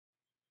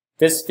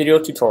This video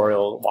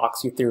tutorial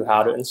walks you through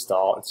how to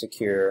install and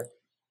secure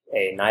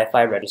a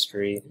NiFi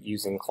registry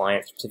using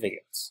client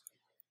certificates.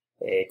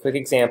 A quick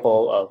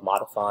example of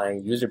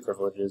modifying user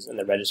privileges in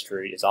the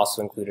registry is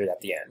also included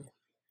at the end.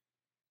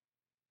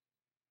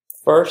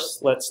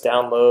 First, let's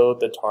download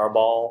the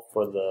tarball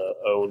for the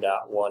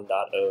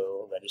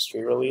 0.1.0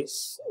 registry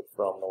release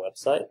from the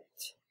website.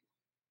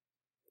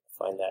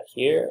 Find that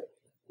here.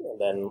 And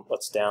then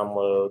let's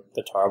download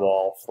the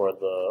tarball for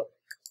the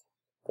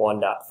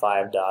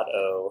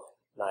 1.5.0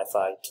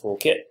 NiFi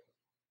toolkit.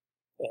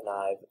 And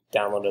I've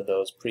downloaded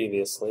those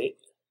previously.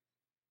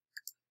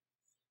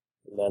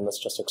 And then let's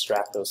just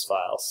extract those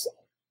files.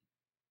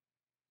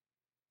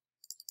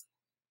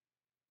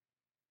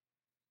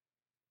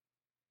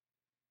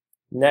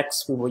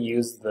 Next, we will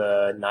use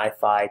the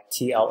NiFi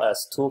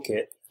TLS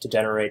toolkit to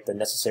generate the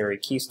necessary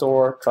key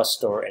store, trust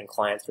store, and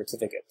client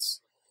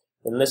certificates.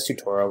 In this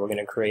tutorial, we're going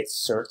to create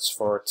certs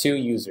for two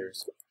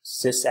users,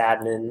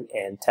 sysadmin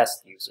and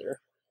test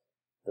user.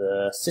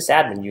 The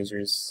sysadmin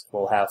users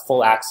will have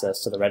full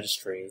access to the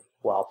registry,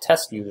 while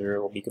test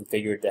user will be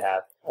configured to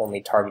have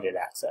only targeted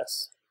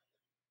access.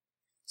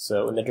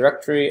 So in the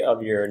directory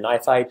of your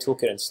NiFi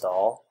toolkit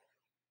install,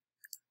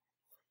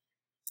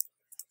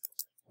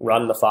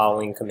 run the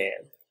following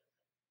command.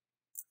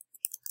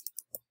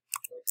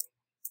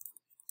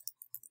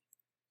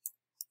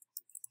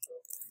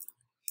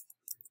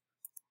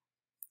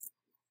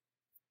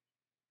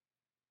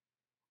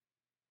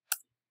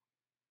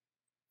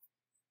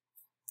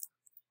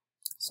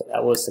 So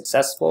that was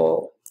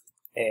successful,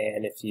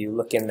 and if you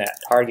look in that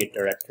target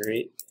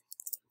directory,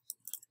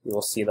 you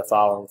will see the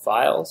following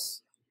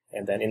files,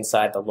 and then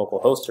inside the local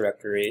host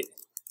directory,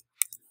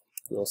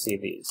 you'll see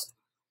these.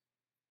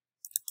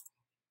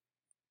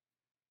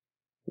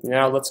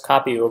 Now let's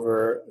copy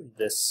over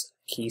this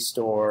key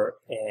store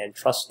and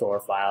trust store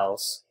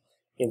files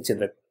into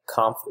the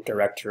conf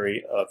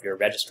directory of your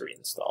registry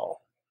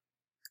install.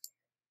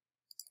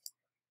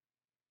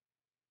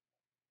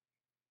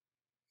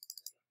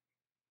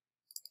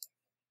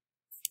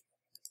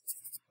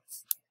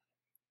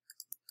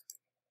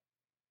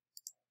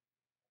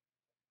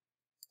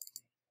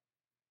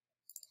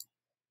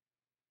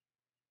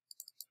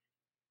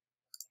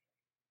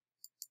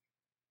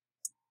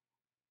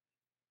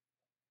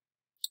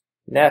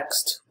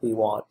 Next, we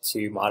want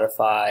to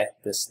modify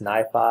this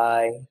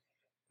NiFi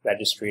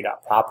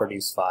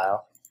registry.properties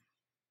file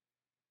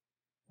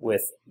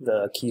with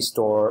the key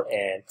store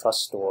and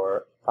trust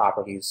store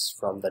properties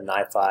from the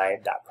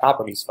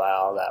NiFi.properties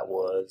file that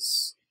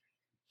was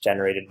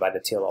generated by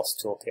the TLS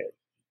toolkit.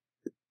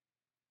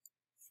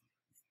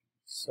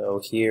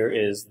 So here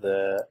is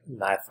the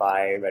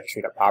NiFi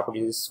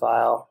registry.properties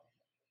file,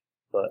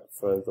 but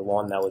for the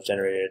one that was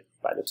generated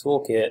by the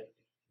toolkit,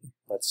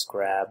 let's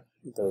grab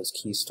those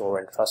key store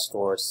and trust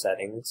store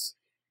settings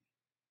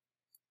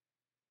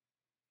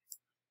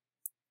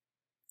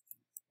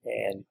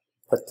and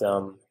put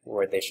them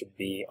where they should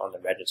be on the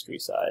registry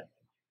side.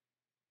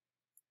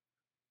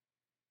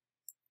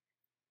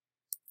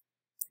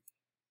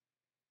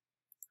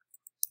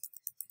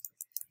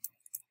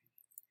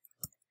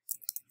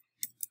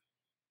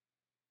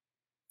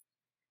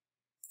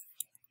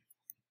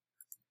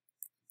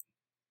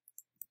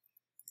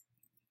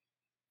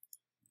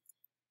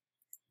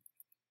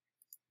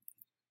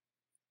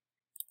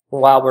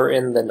 While we're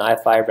in the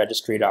NiFi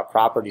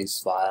registry.properties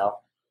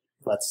file,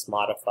 let's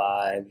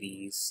modify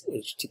these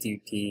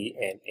HTTP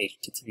and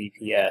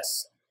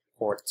HTTPS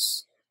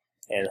ports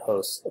and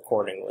hosts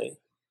accordingly.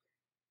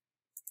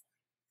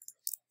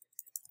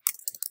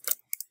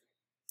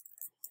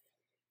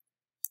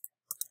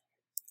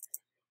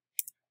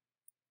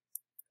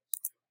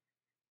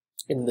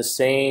 In the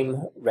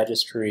same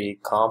registry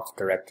conf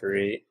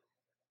directory,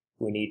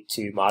 we need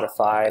to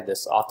modify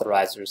this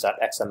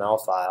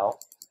authorizers.xml file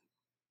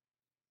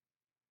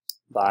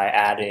by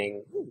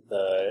adding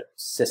the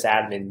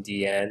sysadmin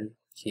DN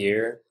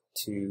here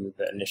to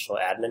the initial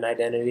admin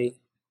identity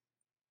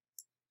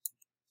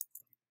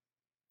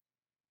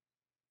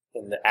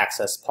in the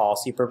access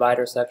policy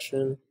provider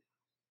section,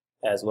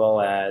 as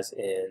well as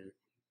in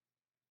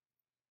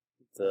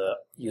the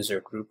user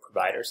group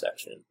provider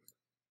section.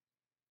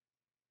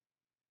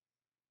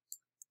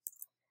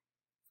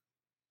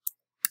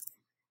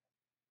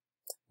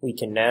 We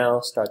can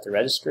now start the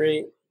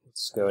registry.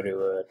 Let's go to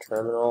a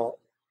terminal.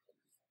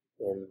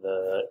 In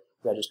the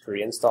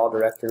registry install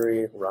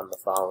directory, run the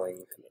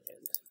following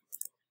command.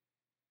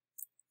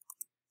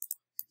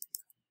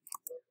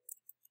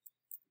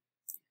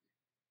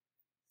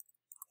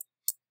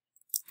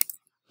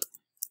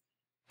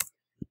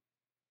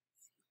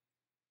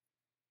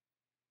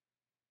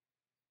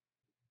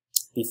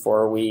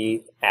 Before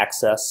we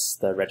access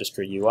the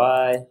registry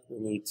UI, we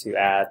need to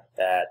add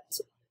that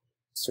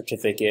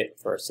certificate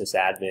for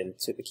sysadmin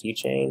to the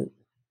keychain.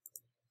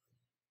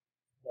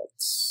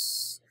 Let's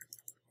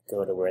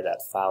go to where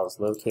that file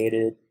is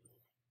located,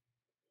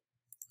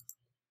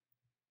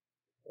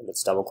 and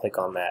let's double click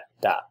on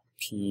that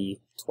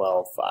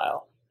 .p12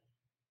 file.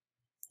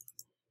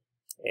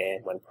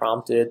 And when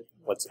prompted,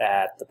 let's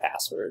add the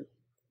password.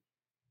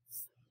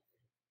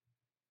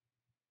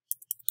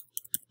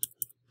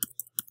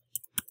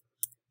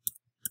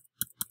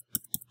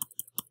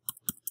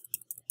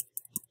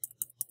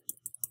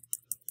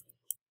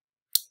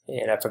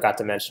 And I forgot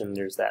to mention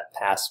there's that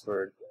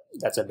password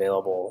that's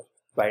available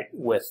right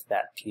with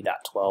that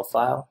p.12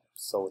 file.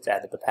 So let's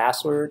add the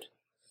password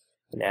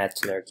and add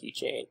to their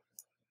keychain.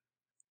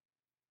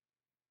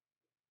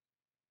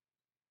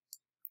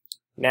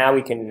 Now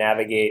we can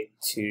navigate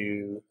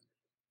to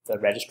the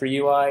registry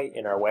UI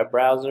in our web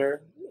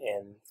browser,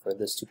 and for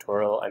this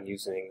tutorial I'm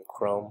using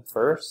Chrome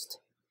first.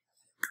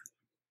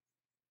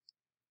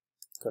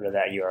 Go to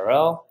that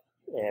URL,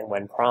 and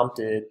when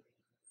prompted,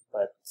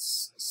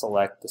 let's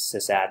select the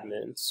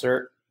sysadmin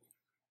cert,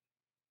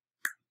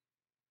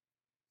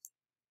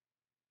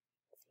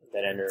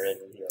 then enter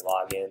in your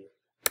login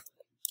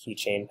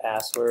keychain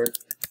password.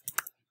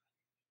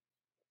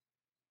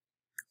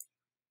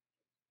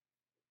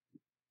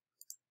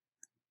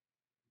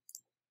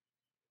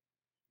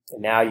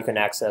 And now you can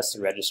access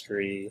the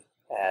registry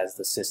as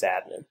the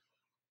sysadmin.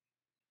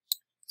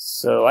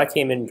 So I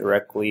came in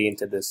directly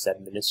into this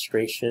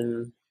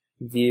administration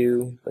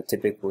view, but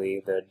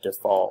typically the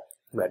default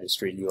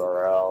registry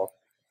URL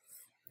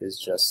is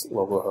just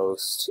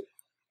localhost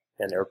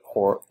and their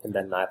port and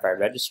then NiFi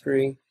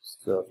Registry.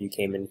 So if you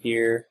came in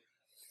here,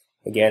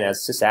 again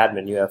as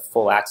sysadmin you have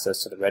full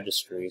access to the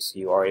registry, so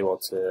you are able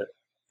to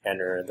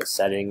enter the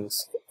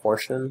settings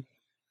portion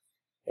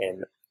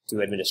and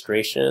do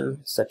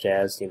administration, such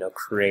as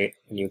create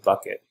a new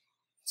bucket.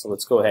 So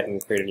let's go ahead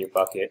and create a new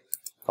bucket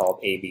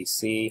called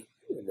ABC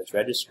in this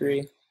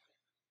registry.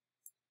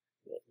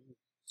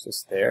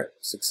 Just there,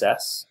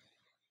 success.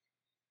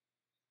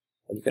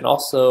 And you can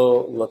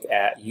also look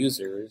at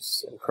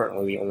users, and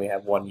currently we only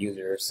have one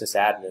user,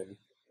 sysadmin,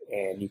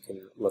 and you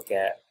can look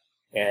at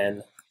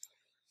and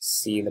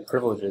see the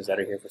privileges that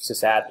are here for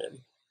sysadmin.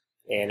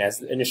 And as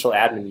the initial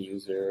admin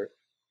user,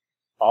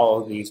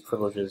 all of these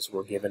privileges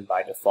were given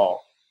by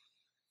default.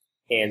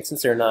 And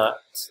since they're not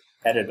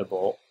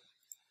editable,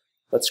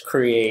 let's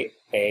create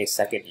a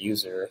second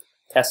user,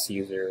 test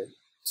user,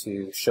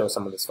 to show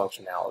some of this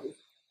functionality.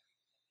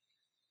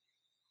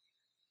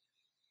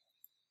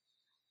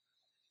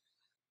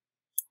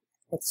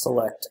 Let's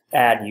select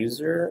add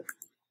user,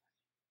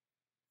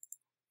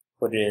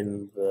 put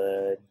in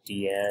the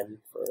DN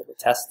for the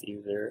test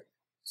user,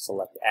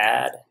 select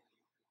add,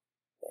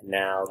 and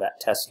now that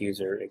test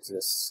user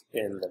exists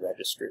in the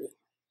registry.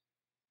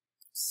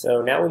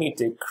 So now we need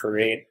to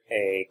create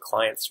a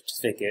client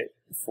certificate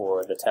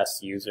for the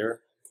test user.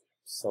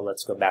 So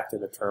let's go back to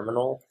the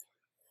terminal,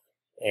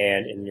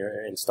 and in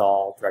your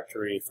install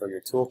directory for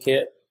your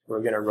toolkit,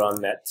 we're going to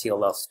run that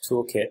TLS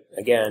toolkit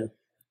again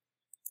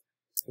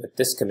with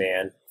this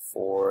command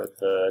for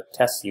the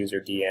test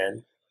user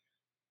DN.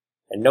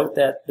 And note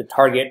that the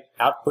target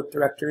output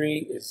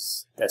directory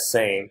is the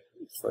same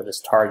for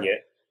this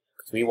target,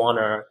 because we want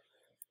to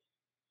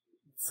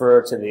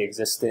refer to the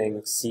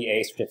existing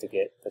CA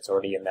certificate that's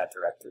already in that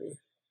directory.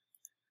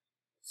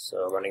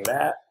 So running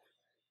that,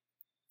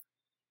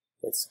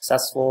 it's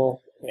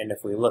successful, and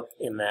if we look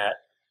in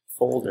that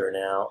folder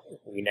now,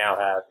 we now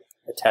have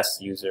a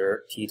test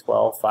user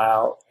p12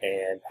 file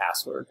and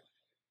password.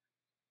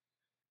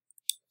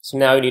 So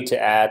now we need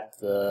to add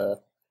the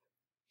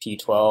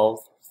p12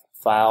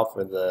 file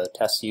for the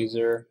test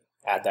user,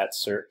 add that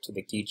cert to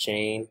the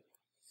keychain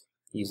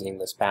using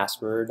this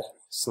password,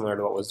 similar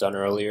to what was done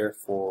earlier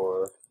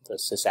for the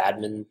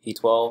sysadmin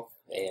p12.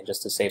 And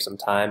just to save some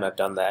time, I've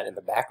done that in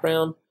the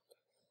background.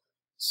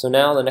 So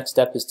now the next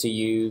step is to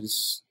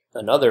use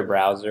another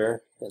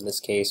browser. In this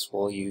case,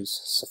 we'll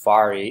use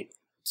Safari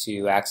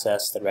to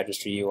access the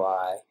registry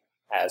UI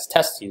as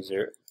test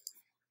user.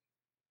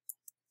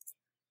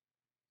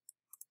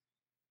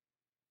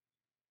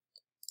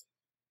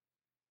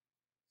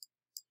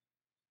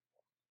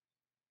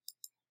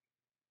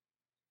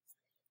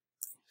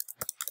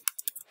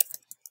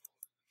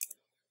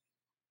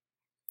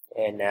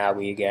 And now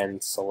we again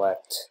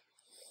select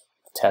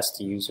test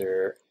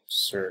user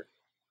cert.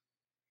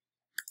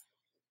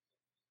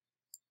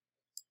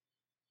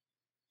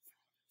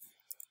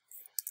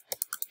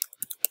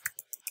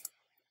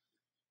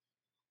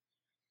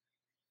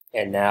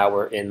 And now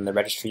we're in the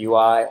registry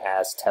UI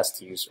as test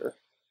user.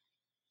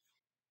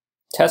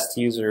 Test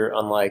user,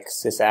 unlike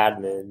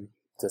sysadmin,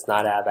 does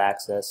not have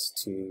access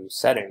to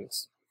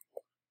settings.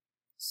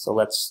 So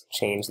let's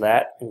change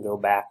that and go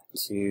back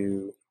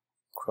to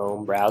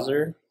Chrome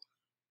browser.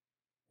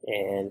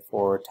 And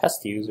for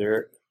test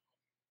user,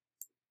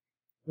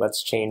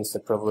 let's change the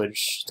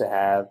privilege to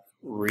have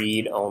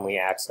read-only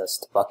access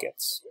to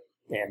buckets.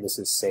 And this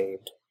is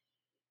saved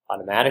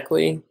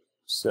automatically.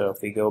 So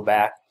if we go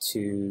back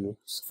to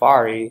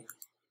Safari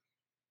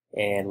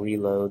and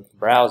reload the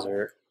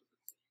browser,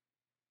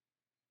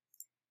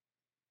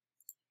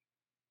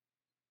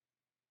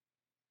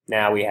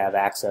 now we have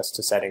access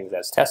to settings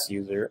as test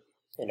user.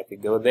 And if we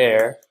go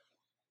there,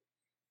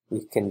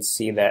 we can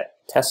see that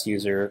test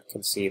user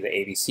can see the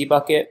ABC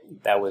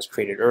bucket that was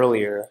created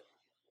earlier.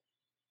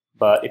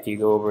 But if you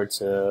go over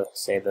to,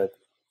 say, the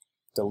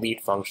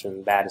delete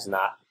function, that is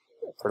not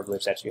a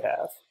privilege that you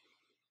have.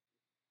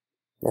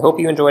 I hope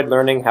you enjoyed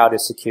learning how to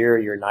secure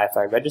your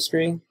NiFi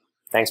registry.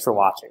 Thanks for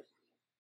watching.